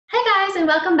Hi guys, and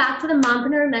welcome back to the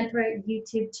Mompreneur Mentor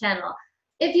YouTube channel.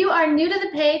 If you are new to the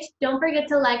page, don't forget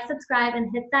to like, subscribe, and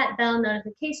hit that bell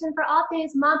notification for all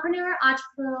things mompreneur,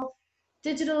 entrepreneurial,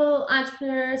 digital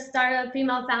entrepreneur, startup,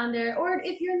 female founder, or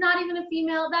if you're not even a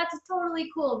female, that's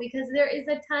totally cool because there is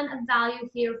a ton of value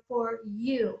here for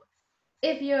you.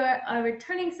 If you're a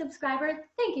returning subscriber,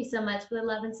 thank you so much for the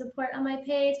love and support on my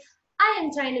page. I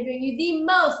am trying to bring you the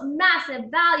most massive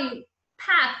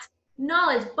value-packed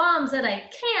knowledge bombs that I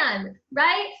can,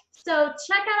 right? So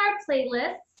check out our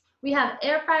playlists. We have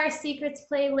Air Fryer Secrets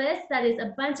playlist that is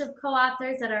a bunch of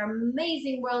co-authors that are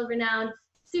amazing, world-renowned,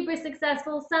 super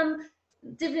successful, some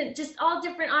different, just all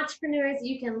different entrepreneurs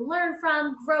you can learn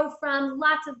from, grow from,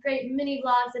 lots of great mini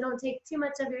vlogs that don't take too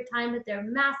much of your time, but they're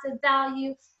massive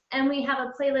value. And we have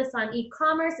a playlist on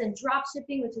e-commerce and drop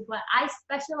shipping, which is what I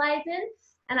specialize in.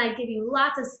 And I give you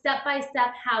lots of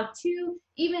step-by-step how-to,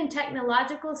 even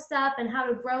technological stuff and how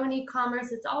to grow in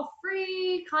e-commerce. It's all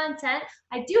free content.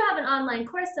 I do have an online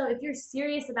course, so if you're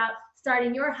serious about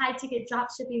starting your high-ticket drop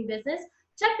shipping business,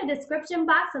 check the description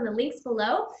box and the links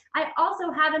below. I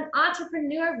also have an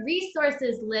entrepreneur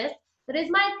resources list that is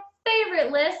my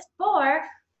favorite list for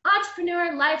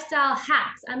entrepreneur lifestyle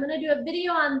hacks. I'm going to do a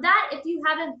video on that. If you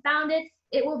haven't found it,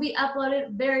 it will be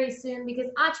uploaded very soon because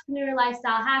entrepreneur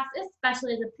lifestyle hacks,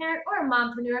 especially as a parent or a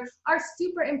mompreneur, are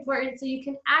super important so you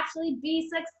can actually be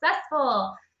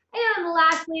successful. And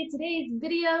lastly, today's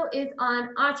video is on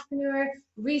entrepreneur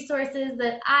resources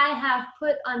that I have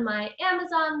put on my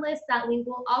Amazon list. That link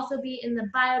will also be in the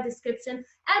bio description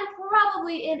and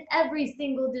probably in every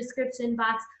single description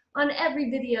box on every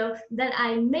video that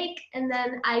I make. And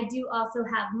then I do also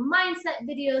have mindset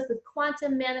videos with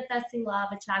quantum manifesting, law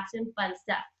of attraction, fun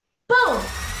stuff. Boom!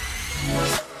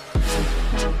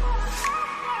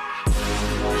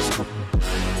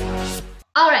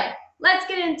 All right, let's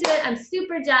get into it. I'm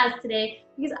super jazzed today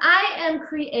because I am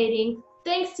creating,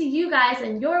 thanks to you guys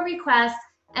and your requests,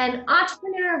 an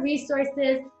entrepreneur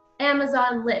resources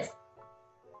Amazon list.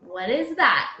 What is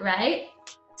that, right?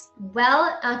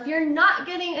 Well, if you're not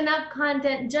getting enough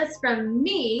content just from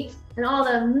me and all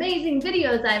the amazing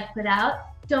videos I've put out,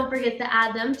 don't forget to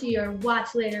add them to your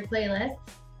watch later playlist.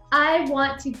 I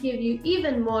want to give you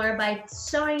even more by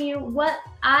showing you what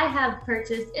I have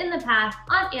purchased in the past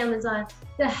on Amazon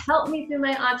to help me through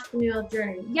my entrepreneurial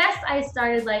journey. Yes, I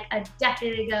started like a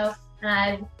decade ago and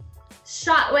I've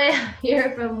shot way up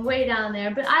here from way down there,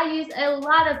 but I use a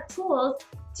lot of tools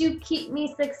to keep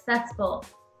me successful.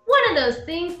 One of those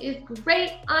things is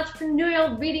great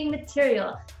entrepreneurial reading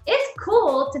material. It's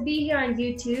cool to be here on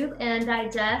YouTube and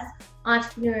digest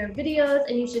entrepreneurial videos,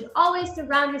 and you should always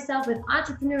surround yourself with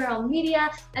entrepreneurial media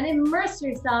and immerse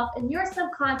yourself and your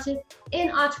subconscious in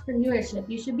entrepreneurship.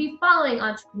 You should be following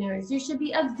entrepreneurs. You should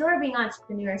be absorbing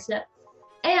entrepreneurship.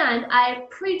 And I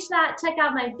preach that. Check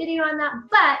out my video on that.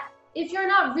 But if you're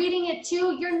not reading it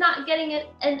too, you're not getting it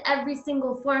in every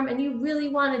single form, and you really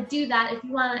want to do that if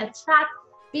you want to attract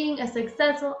being a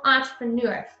successful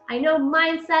entrepreneur. I know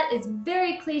mindset is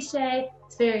very cliche,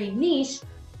 it's very niche,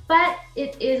 but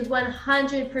it is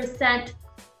 100%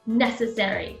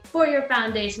 necessary for your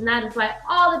foundation. That is why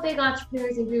all the big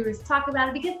entrepreneurs and gurus talk about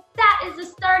it, because that is the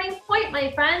starting point,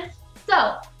 my friends.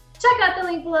 So check out the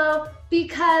link below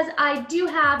because I do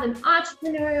have an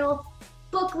entrepreneurial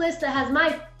book list that has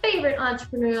my favorite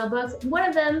entrepreneurial books. One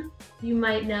of them, you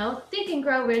might know, Think and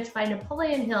Grow Rich by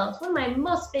Napoleon Hill. It's one of my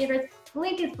most favorites.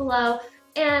 Link is below,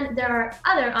 and there are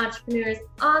other entrepreneurs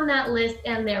on that list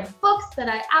and their books that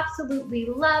I absolutely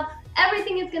love.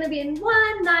 Everything is going to be in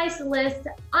one nice list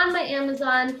on my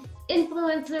Amazon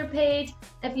influencer page.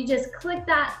 If you just click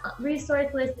that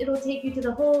resource list, it'll take you to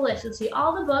the whole list. You'll see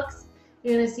all the books,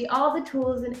 you're going to see all the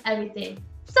tools and everything.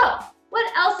 So what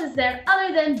else is there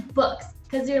other than books?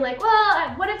 Because you're like, well,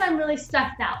 what if I'm really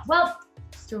stressed out? Well,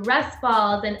 stress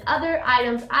balls and other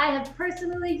items I have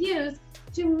personally used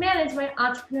to manage my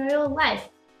entrepreneurial life.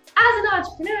 As an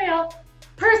entrepreneurial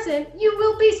person, you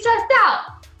will be stressed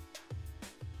out.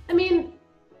 I mean,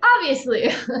 obviously.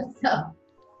 So,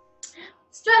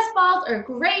 stress balls are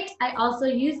great. I also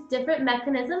use different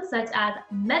mechanisms such as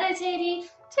meditating,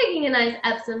 taking a nice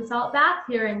Epsom salt bath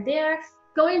here and there,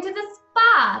 going to the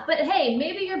spa. But hey,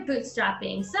 maybe you're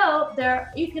bootstrapping. So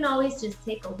you can always just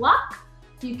take a walk.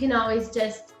 You can always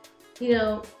just,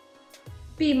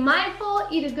 be mindful,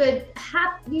 eat a good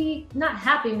not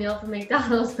happy meal from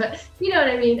McDonald's, but you know what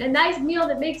I mean, a nice meal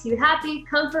that makes you happy,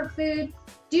 comfort food.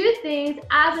 Do things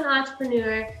as an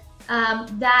entrepreneur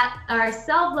that are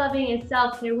self-loving and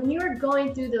self-care when you are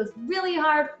going through those really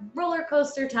hard roller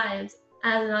coaster times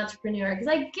as an entrepreneur, because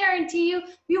I guarantee you,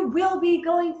 you will be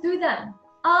going through them.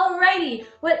 Alrighty,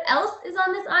 what else is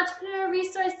on this entrepreneur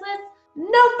resource list?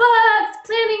 Notebooks,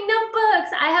 planning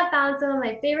notebooks. I have found some of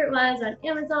my favorite ones on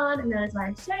Amazon, and that is why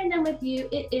I'm sharing them with you.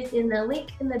 It is in the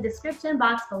link in the description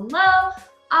box below.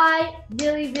 I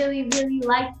really, really, really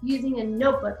like using a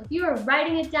notebook. If you are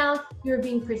writing it down, you are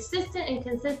being persistent and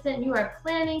consistent, you are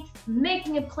planning,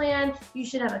 making a plan, you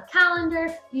should have a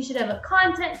calendar, you should have a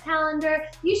content calendar,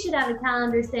 you should have a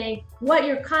calendar saying what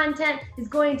your content is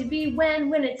going to be,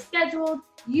 when it's scheduled.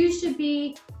 You should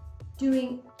be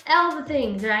doing all the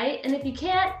things, right? And if you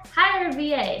can't, hire a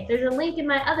VA. There's a link in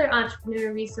my other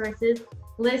entrepreneur resources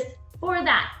list for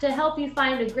that to help you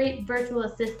find a great virtual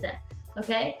assistant,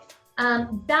 okay?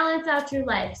 Balance out your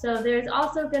life. So there's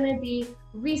also going to be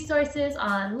resources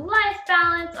on life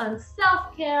balance, on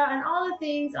self-care, on all the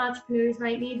things entrepreneurs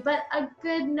might need, but a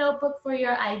good notebook for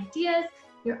your ideas,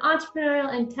 your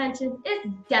entrepreneurial intentions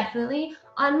is definitely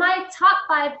on my top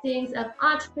 5 things of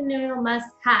entrepreneurial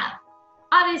must-have.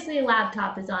 Obviously, a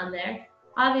laptop is on there.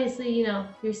 Obviously, you know,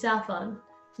 your cell phone,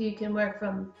 so you can work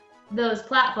from those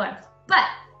platforms. But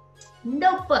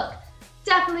notebook,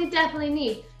 definitely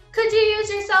need. Could you use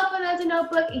your cell phone as a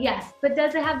notebook? Yes, but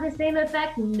does it have the same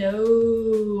effect?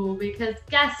 No, because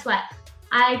guess what?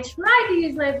 I tried to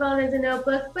use my phone as a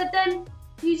notebook, but then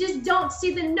you just don't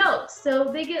see the notes, so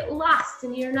they get lost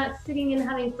and you're not sitting and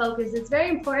having focus. It's very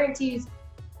important to use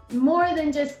more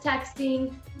than just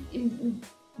texting.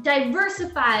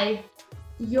 Diversify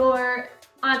your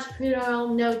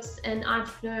entrepreneurial notes and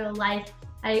entrepreneurial life.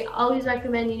 I always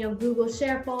recommend, you know, Google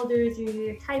Share folders or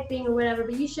you're typing or whatever,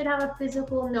 but you should have a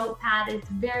physical notepad. It's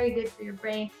very good for your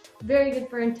brain, very good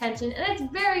for intention, and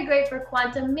it's very great for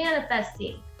quantum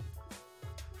manifesting.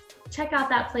 Check out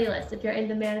that playlist if you're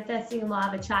into manifesting and law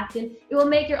of attraction. It will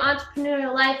make your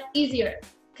entrepreneurial life easier.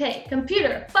 Okay,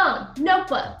 computer, phone,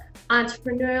 notebook,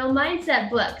 entrepreneurial mindset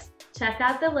books. Check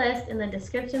out the list in the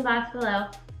description box below.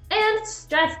 And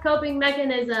stress coping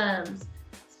mechanisms.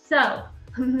 So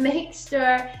make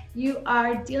sure you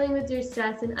are dealing with your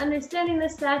stress and understanding the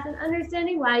stress and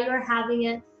understanding why you are having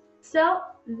it. So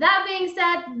that being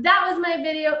said, that was my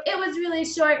video. It was really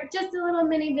short, just a little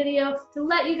mini video to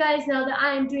let you guys know that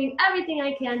I am doing everything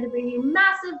I can to bring you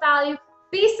massive value.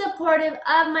 Be supportive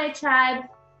of my tribe.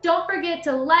 Don't forget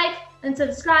to like and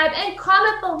subscribe and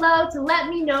comment below to let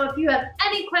me know if you have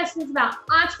any questions about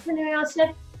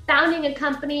entrepreneurship, founding a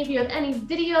company. If you have any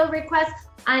video requests,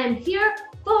 I am here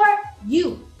for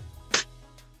you.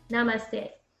 Namaste.